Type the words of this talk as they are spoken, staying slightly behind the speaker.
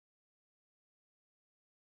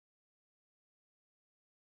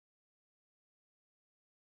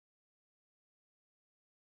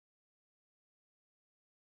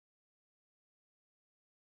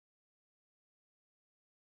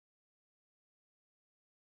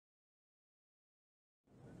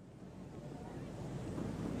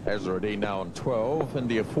Azharuddin now on 12,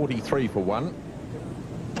 India 43 for 1.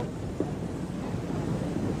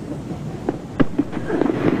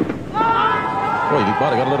 Well, he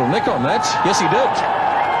might have got a little nick on that. Yes, he did.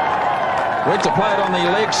 Went to play it on the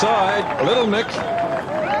leg side, a little nick.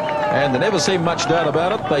 And there never seemed much doubt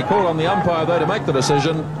about it. They call on the umpire, though, to make the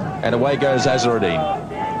decision. And away goes Azharuddin.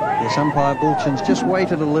 Yes, umpire Bulchin's just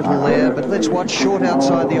waited a little there, but let's watch short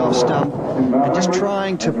outside the off stump. And just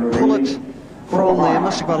trying to pull it from there.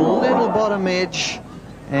 Must have got a little bottom edge.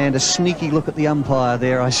 And a sneaky look at the umpire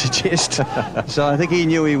there, I suggest. So I think he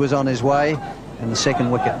knew he was on his way. And the second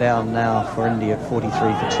wicket down now for India at 43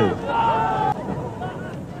 for 2.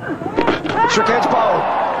 Srikkanth's bowl.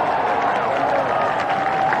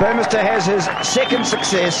 Burmester has his second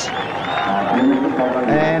success.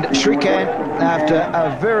 And Srikanth, after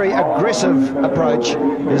a very aggressive approach,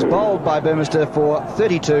 is bowled by Burmester for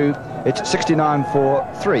 32. It's 69 for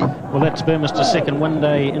 3. Well, that's Burmester's second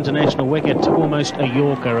one-day international wicket, almost a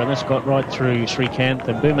Yorker, and that's got right through Srikanth.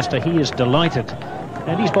 And Burmester, he is delighted.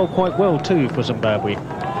 And he's bowled quite well too for Zimbabwe.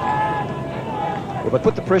 Well, they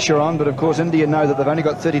put the pressure on, but of course India know that they've only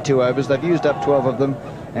got 32 overs. They've used up 12 of them,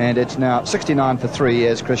 and it's now 69 for 3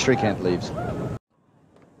 as Chris Srikkanth leaves.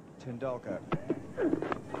 Tendulkar. He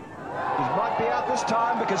might be out this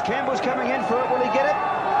time because Campbell's coming in for it. Will he get it?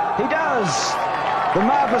 He does. The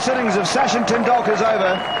marvellous innings of Sachin Tendulkar's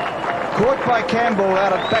over. Caught by Campbell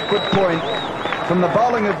out at backward point from the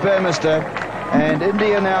bowling of Burmester. And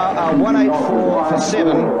India now are 184 for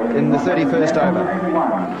 7 in the 31st over.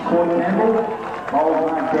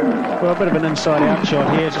 Well, a bit of an inside-out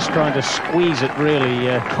shot here, just trying to squeeze it really.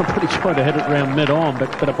 Probably trying to hit it around mid-on,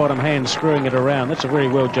 but a bottom hand screwing it around. That's a very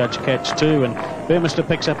well-judged catch too. And Burmester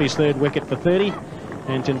picks up his third wicket for 30.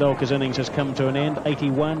 And Tendulkar's innings has come to an end.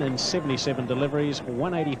 81 and 77 deliveries,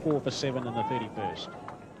 184 for 7 in the 31st.